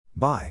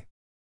By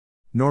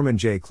Norman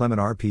J.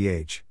 Clement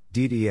RPH,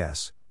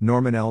 DDS,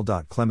 Norman L.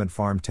 Clement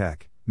Farm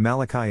Tech,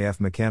 Malachi F.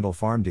 McCandle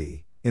Farm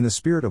D, in the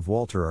spirit of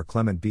Walter R.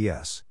 Clement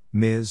B.S.,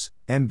 Ms.,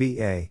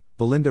 MBA,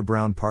 Belinda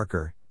Brown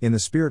Parker, in the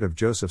spirit of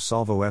Joseph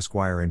Salvo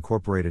Esquire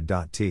Incorporated.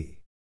 T.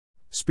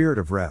 Spirit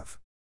of Rev.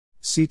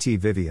 C.T.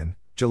 Vivian,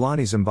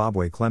 Jelani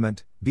Zimbabwe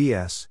Clement,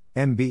 B.S.,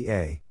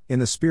 MBA, in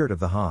the spirit of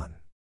the Han.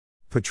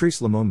 Patrice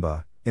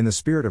Lumumba, in the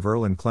spirit of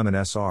Erland Clement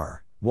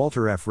S.R.,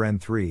 Walter F. Wren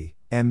III,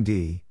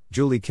 M.D.,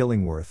 Julie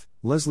Killingworth,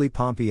 Leslie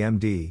Pompey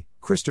M.D.,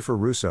 Christopher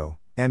Russo,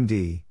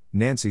 M.D.,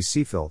 Nancy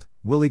Seafield,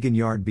 Willie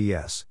Gignard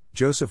B.S.,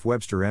 Joseph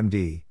Webster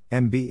M.D.,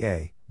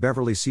 MBA,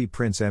 Beverly C.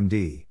 Prince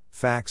M.D.,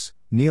 Fax,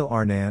 Neil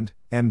Arnand,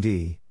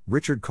 M.D.,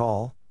 Richard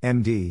Call,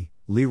 M.D.,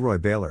 Leroy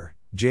Baylor,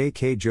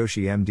 J.K.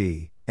 Joshi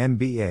M.D.,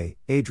 MBA,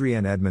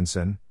 Adrienne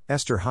Edmondson,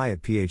 Esther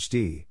Hyatt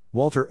Ph.D.,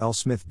 Walter L.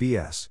 Smith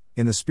B.S.,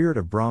 in the spirit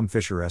of Bram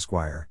Fisher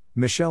Esquire,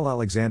 Michelle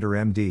Alexander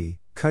M.D.,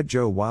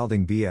 Cudjoe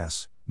Wilding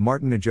B.S.,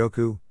 Martin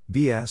Njoku,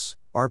 B.S.,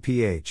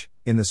 RPH,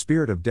 in the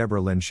spirit of Deborah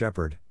Lynn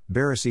Shepard,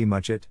 Barris E.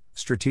 Muchett,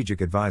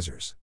 Strategic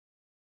Advisors.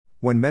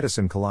 When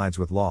medicine collides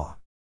with law.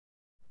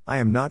 I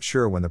am not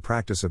sure when the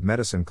practice of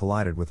medicine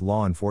collided with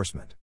law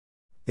enforcement.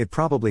 It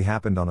probably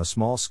happened on a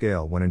small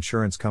scale when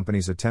insurance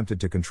companies attempted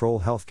to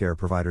control healthcare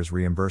providers'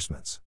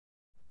 reimbursements.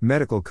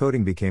 Medical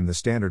coding became the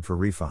standard for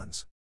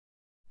refunds.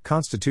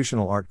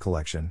 Constitutional Art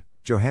Collection,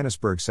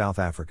 Johannesburg, South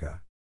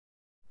Africa.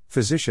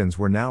 Physicians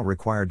were now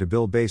required to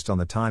bill based on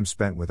the time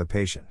spent with a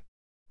patient.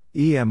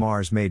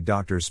 EMRs made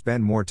doctors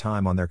spend more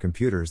time on their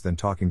computers than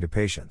talking to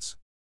patients.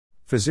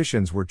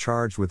 Physicians were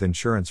charged with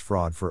insurance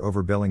fraud for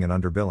overbilling and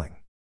underbilling.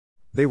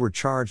 They were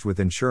charged with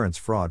insurance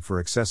fraud for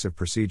excessive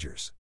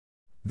procedures.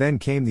 Then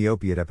came the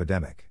opiate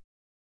epidemic.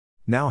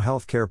 Now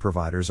healthcare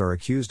providers are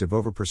accused of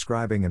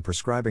overprescribing and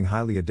prescribing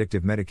highly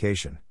addictive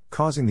medication,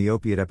 causing the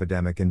opiate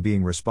epidemic and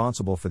being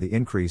responsible for the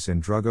increase in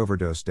drug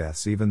overdose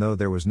deaths even though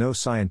there was no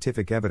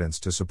scientific evidence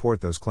to support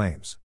those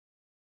claims.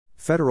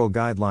 Federal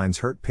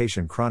Guidelines Hurt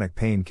Patient Chronic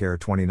Pain Care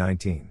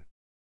 2019.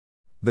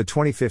 The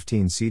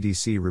 2015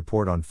 CDC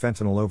report on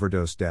fentanyl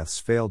overdose deaths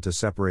failed to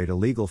separate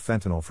illegal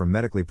fentanyl from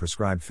medically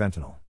prescribed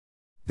fentanyl.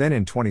 Then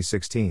in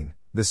 2016,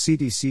 the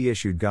CDC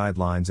issued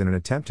guidelines in an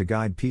attempt to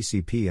guide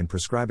PCP in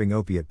prescribing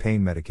opiate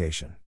pain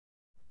medication.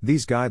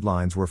 These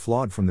guidelines were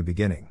flawed from the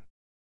beginning.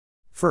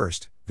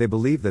 First, they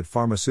believed that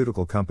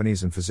pharmaceutical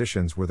companies and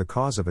physicians were the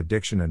cause of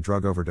addiction and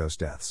drug overdose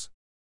deaths.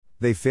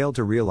 They failed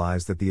to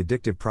realize that the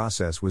addictive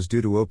process was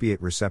due to opiate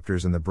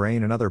receptors in the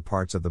brain and other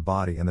parts of the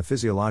body and the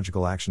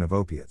physiological action of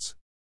opiates.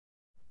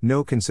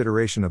 No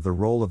consideration of the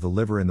role of the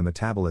liver in the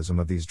metabolism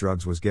of these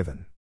drugs was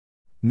given.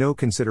 No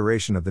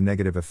consideration of the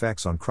negative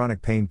effects on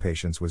chronic pain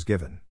patients was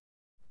given.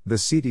 The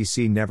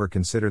CDC never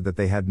considered that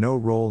they had no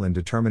role in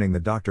determining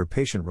the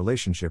doctor-patient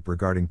relationship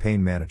regarding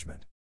pain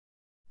management.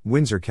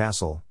 Windsor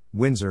Castle,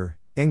 Windsor,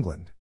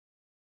 England.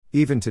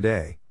 Even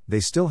today, they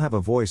still have a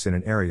voice in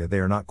an area they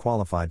are not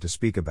qualified to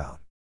speak about.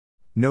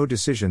 No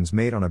decisions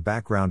made on a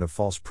background of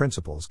false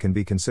principles can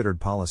be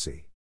considered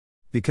policy.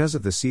 Because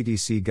of the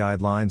CDC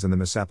guidelines and the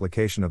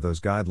misapplication of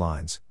those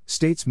guidelines,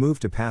 states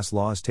moved to pass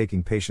laws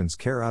taking patients'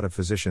 care out of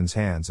physicians'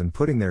 hands and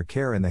putting their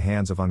care in the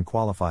hands of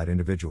unqualified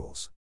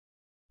individuals.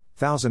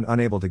 1,000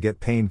 unable to get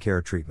pain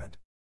care treatment.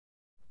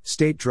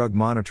 State drug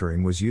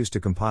monitoring was used to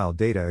compile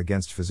data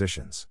against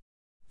physicians.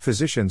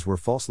 Physicians were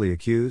falsely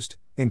accused,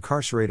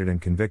 incarcerated and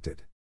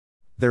convicted.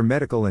 Their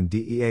medical and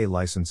DEA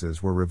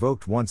licenses were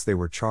revoked once they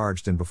were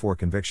charged and before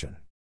conviction.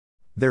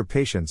 Their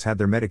patients had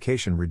their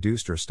medication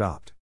reduced or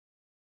stopped.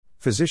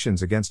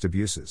 Physicians against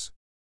abuses.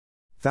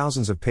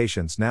 Thousands of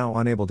patients now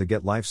unable to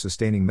get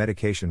life-sustaining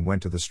medication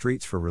went to the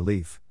streets for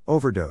relief,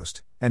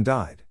 overdosed, and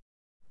died.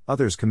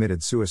 Others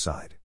committed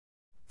suicide.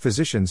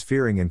 Physicians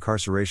fearing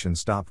incarceration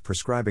stopped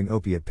prescribing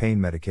opiate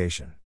pain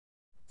medication.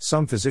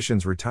 Some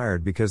physicians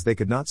retired because they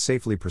could not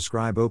safely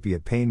prescribe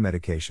opiate pain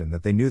medication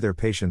that they knew their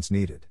patients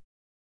needed.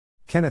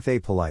 Kenneth A.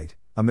 Polite,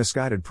 a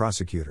misguided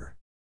prosecutor.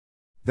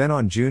 Then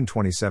on June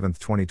 27,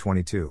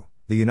 2022,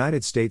 the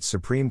United States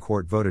Supreme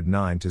Court voted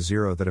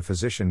 9-0 that a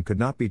physician could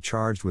not be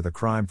charged with a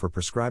crime for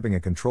prescribing a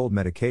controlled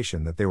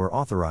medication that they were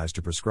authorized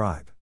to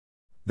prescribe.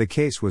 The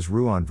case was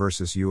Ruan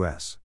v.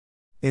 U.S.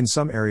 In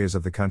some areas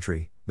of the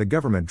country, the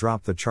government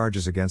dropped the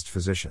charges against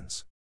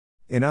physicians.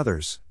 In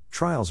others,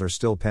 trials are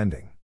still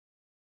pending.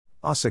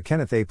 ASA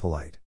Kenneth A.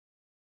 Polite.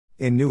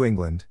 In New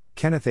England,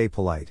 Kenneth A.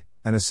 Polite,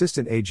 an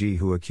assistant AG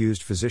who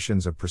accused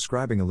physicians of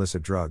prescribing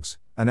illicit drugs,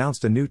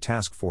 announced a new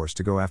task force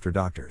to go after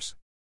doctors.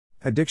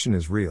 Addiction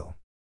is real.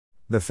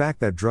 The fact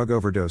that drug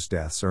overdose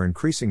deaths are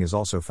increasing is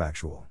also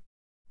factual.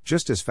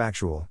 Just as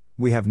factual,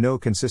 we have no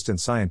consistent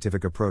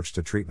scientific approach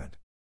to treatment.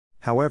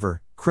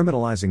 However,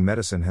 criminalizing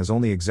medicine has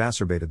only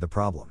exacerbated the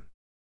problem.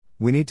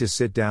 We need to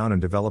sit down and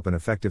develop an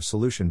effective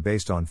solution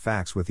based on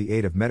facts with the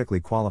aid of medically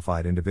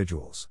qualified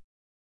individuals.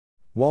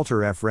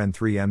 Walter F. Wren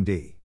III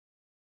MD.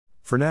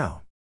 For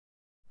now.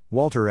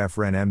 Walter F.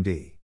 Wren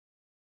MD.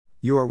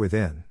 You are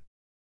within.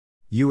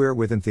 You are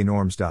within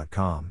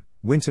thenorms.com.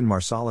 Wynton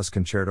Marsalis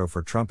Concerto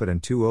for Trumpet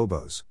and Two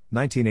Oboes,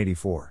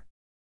 1984.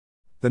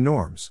 The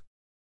Norms.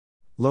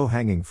 low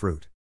hanging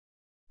fruit.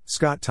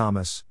 Scott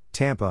Thomas,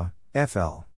 Tampa, FL.